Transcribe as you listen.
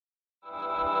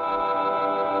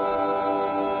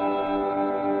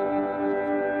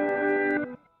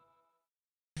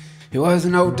He was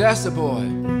an Odessa boy,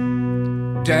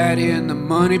 daddy and the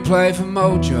money play for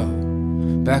Mojo.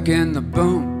 Back in the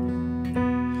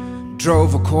boom,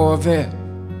 drove a Corvette,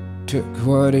 took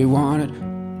what he wanted,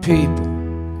 people.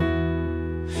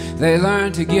 They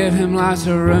learned to give him lots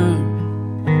of room.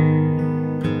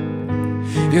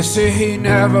 You see, he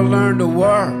never learned to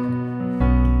work,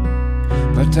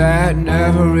 but that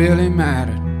never really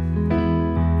mattered,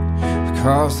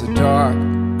 because the dark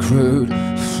crude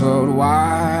flowed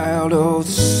wild, oh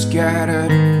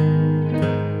scattered.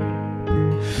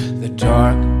 The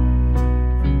dark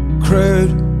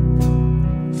crude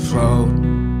flowed.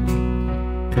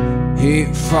 He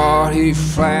fought, he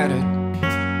flattered.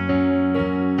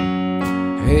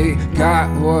 He got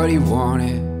what he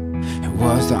wanted. It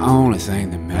was the only thing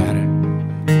that mattered.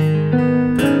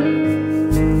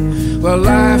 Well,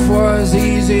 life was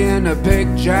easy in a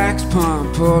big Jack's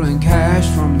pump, pulling cash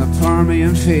from the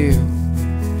Permian field.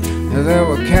 There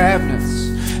were cabinets,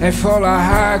 full of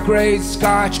high-grade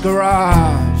Scotch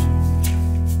garage,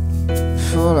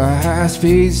 full of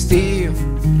high-speed steel.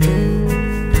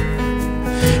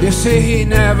 You see, he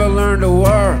never learned to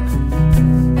work,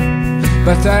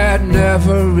 but that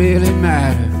never really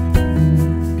mattered,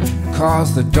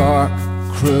 'cause the dark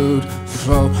crude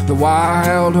flowed, the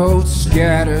wild oats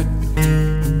scattered.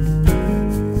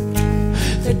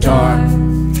 The dark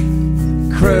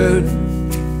crude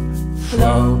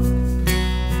flowed.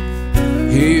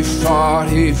 He fought,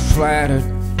 he flattered.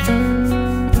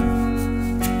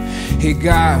 He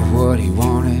got what he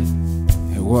wanted.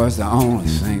 It was the only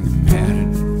thing that mattered.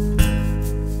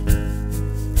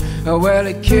 Oh, well,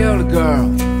 he killed a girl,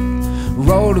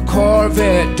 rode a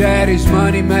Corvette. Daddy's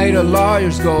money made her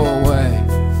lawyers go away.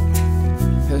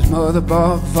 His mother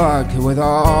bought vodka. With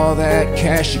all that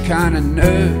cash, she kinda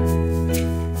knew.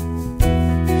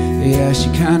 Yeah, she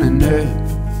kinda knew.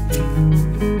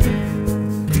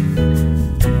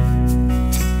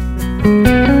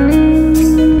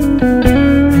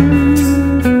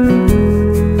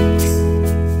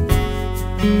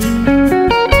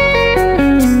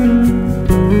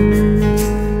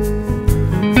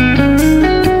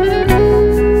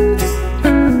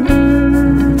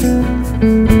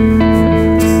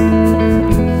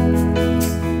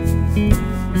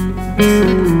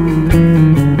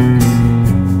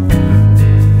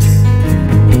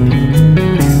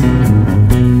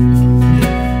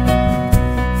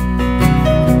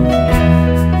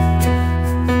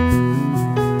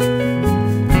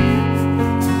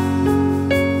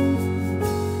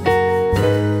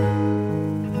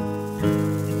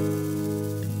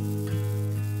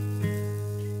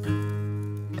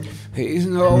 He's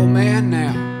an old man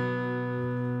now,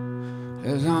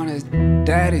 lives on his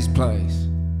daddy's place.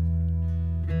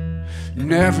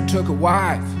 Never took a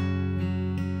wife.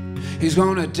 He's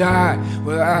gonna die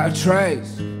without a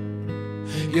trace.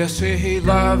 You see, he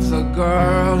loves the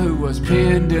girl who was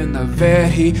pinned in the vet.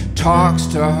 He talks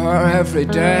to her every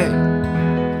day.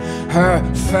 Her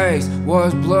face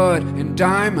was blood and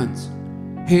diamonds.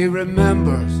 He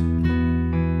remembers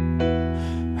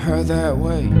her that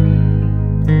way.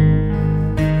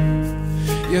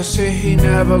 You see, he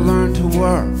never learned to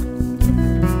work,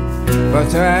 but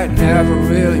that never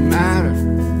really mattered,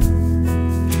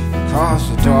 'cause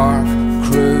the dark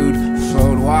crude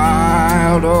flowed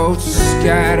wild oats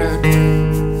scattered.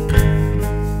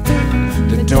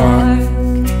 The dark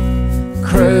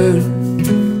crude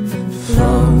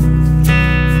flowed.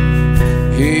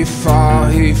 He fought,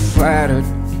 he flattered.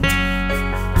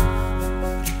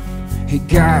 He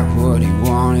got what he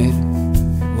wanted.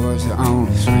 It was the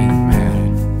only thing that mattered.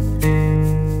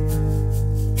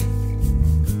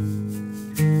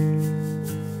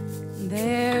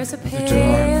 There's a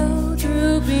pale,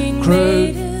 drooping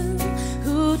maiden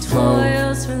who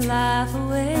toils for life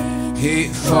away. He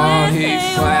fought, he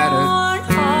flattered.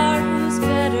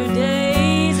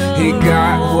 He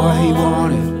got what he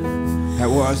wanted. That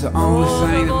was the only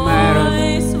thing that mattered.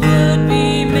 Voice would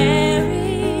be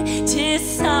merry, 'tis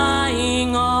sighing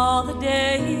all the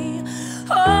day.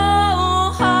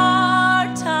 Oh,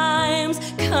 hard times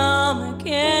come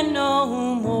again no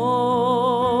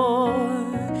more.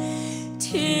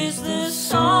 'Tis the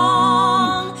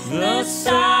song, the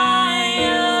sigh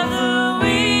of the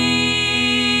weary.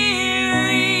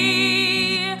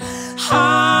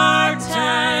 Hard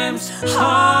times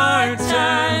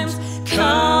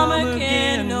come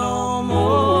again no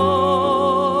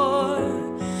more.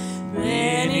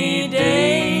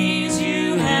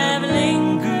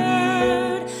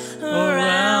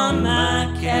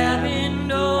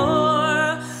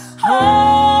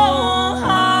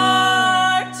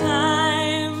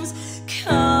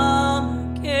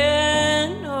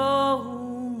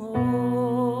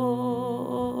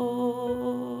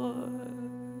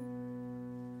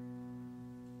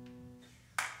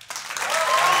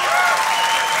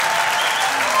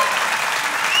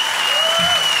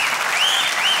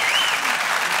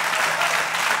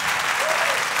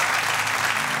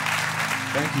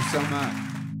 Thank you so much.